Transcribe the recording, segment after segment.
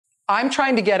I'm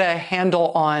trying to get a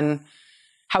handle on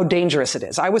how dangerous it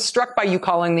is. I was struck by you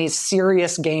calling these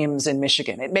serious games in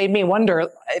Michigan. It made me wonder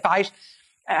if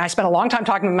I spent a long time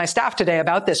talking with my staff today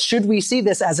about this. Should we see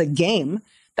this as a game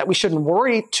that we shouldn't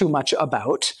worry too much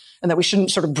about and that we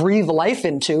shouldn't sort of breathe life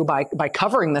into by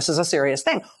covering this as a serious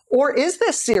thing? Or is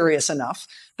this serious enough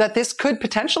that this could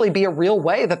potentially be a real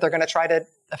way that they're going to try to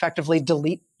effectively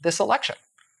delete this election?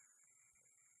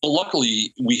 Well,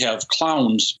 luckily, we have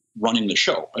clowns running the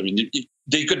show. I mean,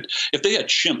 they could, if they had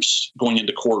chimps going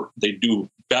into court, they'd do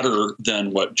better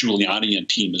than what Giuliani and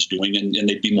team is doing, and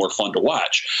they'd be more fun to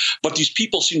watch. But these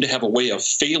people seem to have a way of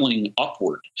failing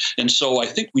upward. And so I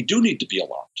think we do need to be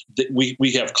alarmed.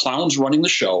 We have clowns running the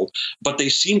show, but they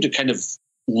seem to kind of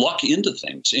luck into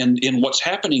things. And what's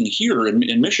happening here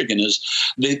in Michigan is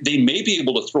they may be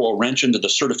able to throw a wrench into the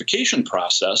certification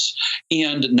process.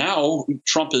 And now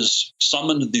Trump has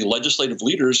summoned the legislative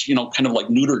leaders, kind of like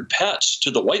neutered pets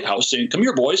to the White House saying, come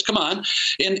here, boys, come on.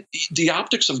 And the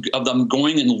optics of them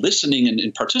going and listening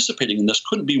and participating in this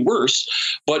couldn't be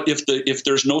worse. But if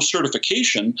there's no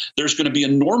certification, there's going to be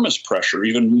enormous pressure,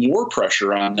 even more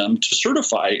pressure on them to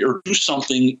certify or do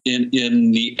something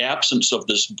in the absence of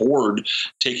this board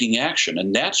taking action.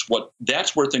 And that's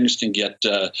where things can get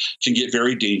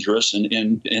very dangerous.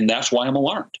 And that's why I'm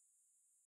alarmed.